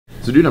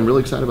So, dude, I'm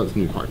really excited about this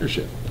new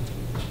partnership.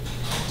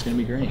 It's gonna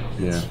be great.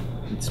 Yeah.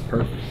 It's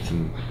perfect.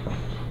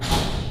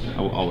 I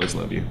will always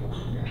love you.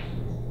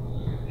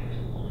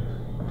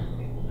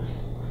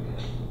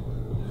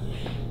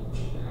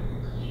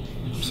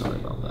 I'm sorry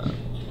about that.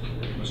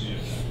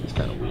 It's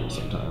kind of weird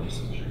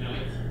sometimes.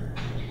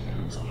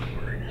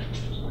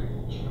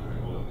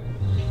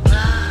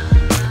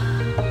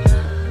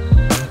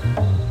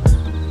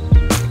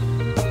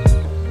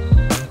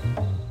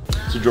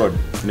 So, Jordan,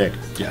 Nick.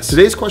 Yes.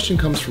 Today's question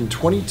comes from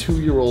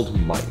 22-year-old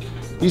Mike.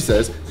 He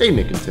says, "Hey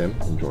Nick and Tim,"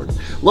 and Jordan.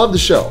 "Love the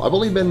show. I've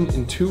only been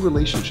in 2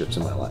 relationships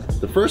in my life.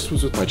 The first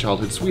was with my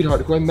childhood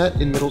sweetheart who I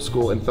met in middle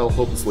school and fell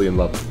hopelessly in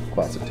love with.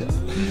 Classic Tim.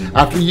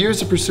 After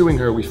years of pursuing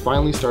her, we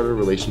finally started a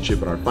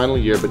relationship in our final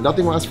year, but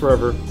nothing lasts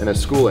forever, and as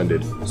school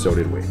ended, so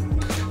did we.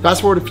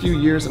 Fast forward a few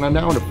years, and I'm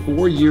now in a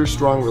 4-year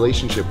strong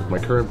relationship with my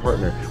current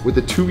partner with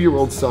a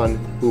 2-year-old son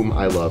whom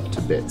I love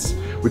to bits.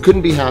 We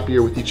couldn't be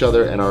happier with each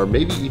other and are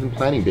maybe even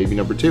planning baby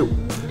number 2.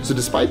 So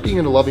despite being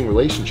in a loving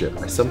relationship,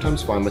 I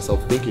sometimes find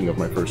myself thinking of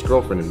my first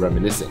girlfriend and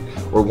reminiscing,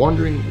 or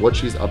wondering what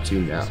she's up to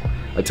now.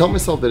 I tell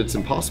myself that it's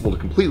impossible to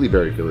completely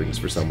bury feelings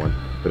for someone,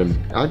 but am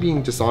I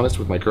being dishonest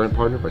with my current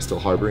partner by still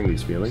harboring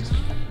these feelings?"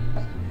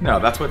 No,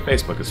 that's what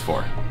Facebook is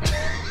for.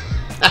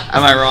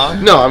 Am I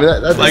wrong? No, I mean,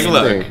 that's like, the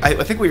look, thing.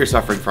 I think what you're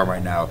suffering from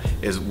right now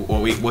is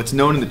what's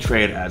known in the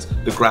trade as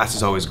the grass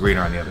is always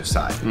greener on the other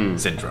side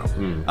syndrome.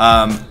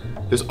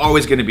 There's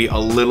always going to be a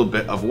little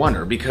bit of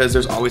wonder because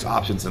there's always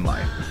options in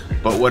life.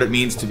 But what it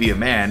means to be a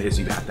man is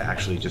you have to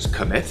actually just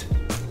commit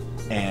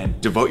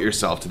and devote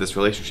yourself to this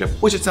relationship,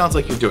 which it sounds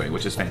like you're doing,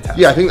 which is fantastic.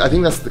 Yeah, I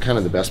think that's the kind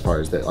of the best part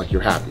is that like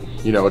you're happy.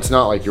 You know, it's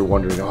not like you're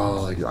wondering,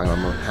 oh, like I'm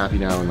happy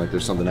now and like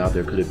there's something out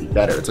there, could it be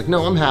better? It's like,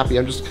 no, I'm happy.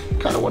 I'm just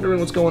kind of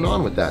wondering what's going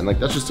on with that, and like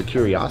that's just a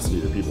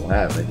curiosity that people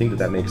have. And I think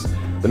that makes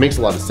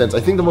a lot of sense. I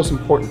think the most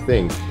important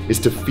thing is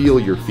to feel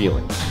your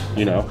feelings.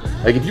 You know,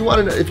 like if you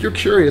want to, if you're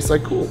curious,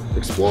 like cool,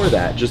 explore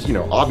that. Just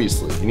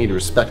obviously, you need to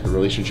respect the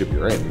relationship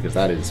you're in because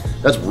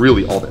that's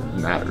really all that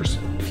matters.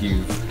 If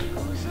you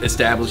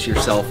establish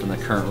yourself in the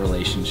current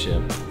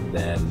relationship,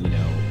 then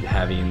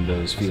having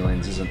those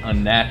feelings isn't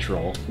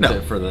unnatural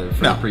for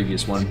the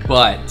previous one.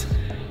 But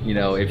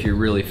if you're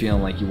really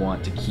feeling like you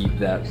want to keep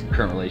that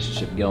current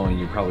relationship going,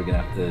 you're probably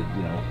gonna have to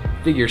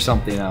figure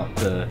something out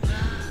to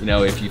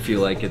if you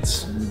feel like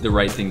it's the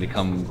right thing to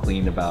come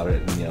clean about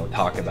it and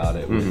talk about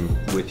it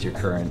with your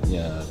current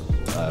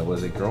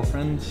was it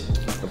girlfriend?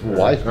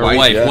 Wife.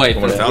 Wife.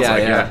 What it sounds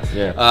like,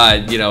 yeah.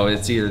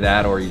 It's either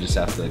that or you just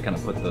have to kind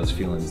of put those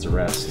feelings to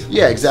rest.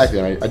 Yeah, exactly.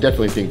 And I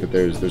definitely think that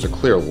there's a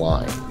clear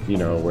line,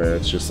 where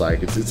it's just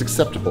like it's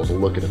acceptable to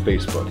look at a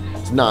Facebook.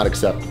 It's not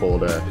acceptable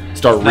to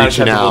start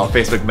reaching out.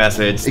 Facebook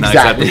message. It's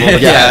exactly. Not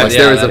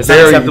acceptable. It's not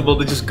acceptable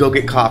to just go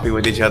get coffee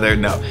with each other.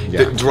 No.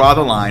 Draw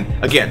the line.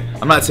 Again,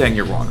 I'm not saying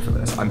you're wrong for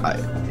this.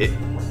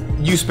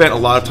 You spent a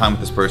lot of time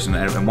with this person,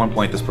 and at one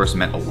point, this person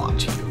meant a lot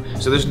to you.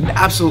 So there's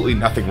absolutely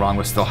nothing wrong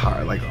with still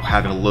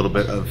having a little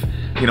bit of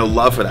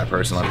love for that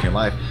person, love in your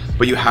life.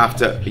 But you have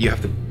to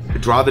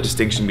draw the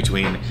distinction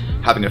between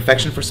having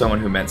affection for someone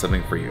who meant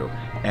something for you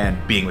and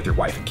being with your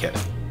wife and kid.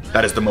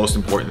 That is the most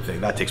important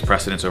thing. That takes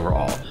precedence over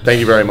all. Thank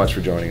you very much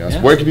for joining us.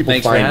 Yeah. Where can people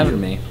Thanks find for having you?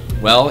 me.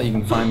 Well, you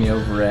can find me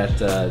over at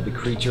the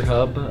Creature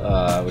Hub,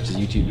 which is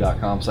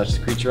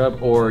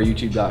youtube.com/thecreaturehub, or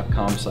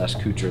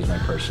youtube.com/Kootra is my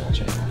personal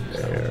channel.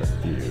 There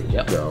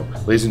you go.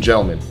 Ladies and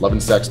gentlemen, Love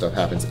and Sex Stuff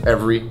happens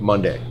every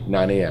Monday,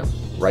 9 a.m.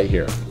 right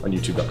here on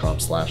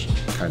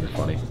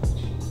youtube.com/kindoffunny.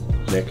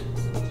 Nick?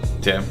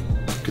 Tim?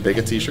 Could they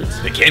get t-shirts?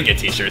 They can get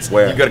t-shirts.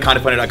 Where? You go to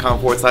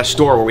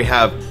kindoffunny.com/store where we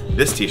have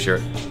this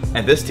t-shirt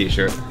and this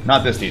t-shirt.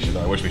 Not this t-shirt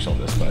though. I wish we sold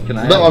this, but Can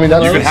I no, I mean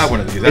that's, you can have one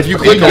of these. If you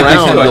click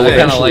around, you'll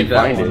eventually like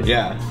that find one. it.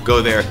 Yeah.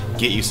 Go there,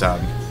 get you some.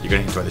 You're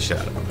gonna enjoy the shit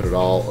out of them. Put it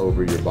all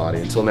over your body.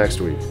 Until next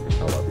week,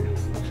 I love you.